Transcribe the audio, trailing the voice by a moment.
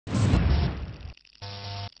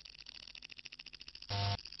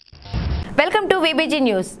Welcome to VBG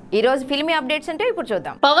news. ఈ రోజు filmy updates అంటే ఇప్పుడు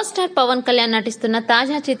చూద్దాం. పవర్ స్టార్ పవన్ కళ్యాణ్ నటిస్తున్న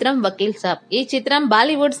తాజా చిత్రం వకీల్ సాబ్. ఈ చిత్రం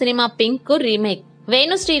బాలీవుడ్ సినిమా పింక్ కు రీమేక్.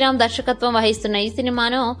 VenuSriram దర్శకత్వం వహిస్తున్న ఈ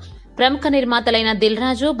సినిమాను ప్రముఖ నిర్మాతలైన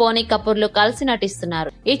రాజు, బోనీ, కపూర్లు కలిసి నటిస్తున్నారు.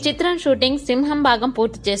 ఈ చిత్రం షూటింగ్ సింహం భాగం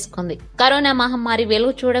పూర్తి చేసుకుంది. కరోనా మహమ్మారి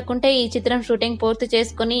వెలుగు చూడకుంటే ఈ చిత్రం షూటింగ్ పూర్తి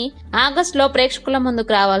చేసుకుని ఆగస్టులో ప్రేక్షకుల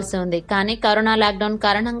ముందుకు రావాల్సి ఉంది. కానీ కరోనా లాక్డౌన్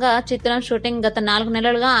కారణంగా చిత్రం షూటింగ్ గత 4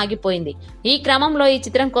 నెలలుగా ఆగిపోయింది. ఈ క్రమంలో ఈ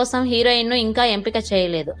చిత్రం కోసం హీరోయిన్ ను ఇంకా ఎంపిక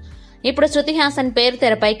చేయలేదు. ఇప్పుడు శృతి హాసన్ పేరు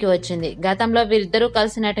తెరపైకి వచ్చింది. గతంలో వీరిద్దరూ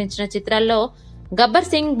కలిసి నటించిన చిత్రాల్లో గబ్బర్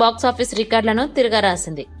సింగ్ బాక్సాఫీస్ రికార్డులను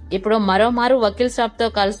తిరగరాసింది. ఇప్పుడు మరోమారు వకీల్ సాబ్ తో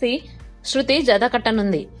కలిసి శృతి జత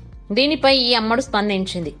కట్టనుంది. దీనిపై ఈ అమ్మడు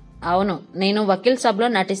స్పందించింది. అవును, నేను వకీల్ సాబ్ లో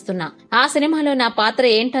నటిస్తున్నా. ఆ సినిమాలో నా పాత్ర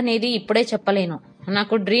ఏంటనేది ఇప్పుడే చెప్పలేను.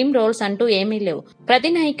 నాకు డ్రీమ్ రోల్స్ అంటూ ఏమీ లేవు.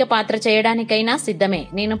 ప్రతినాయిక పాత్ర చేయడానికైనా సిద్ధమే.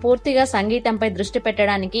 నేను పూర్తిగా సంగీతంపై దృష్టి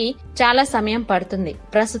పెట్టడానికి చాలా సమయం పడుతుంది.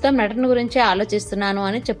 ప్రస్తుతం నటన గురించే ఆలోచిస్తున్నాను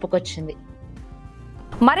అని చెప్పుకొచ్చింది.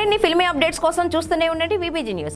 మరిన్ని ఫిల్మీ అప్డేట్స్ కోసం చూస్తూనే ఉండండి VBG న్యూస్.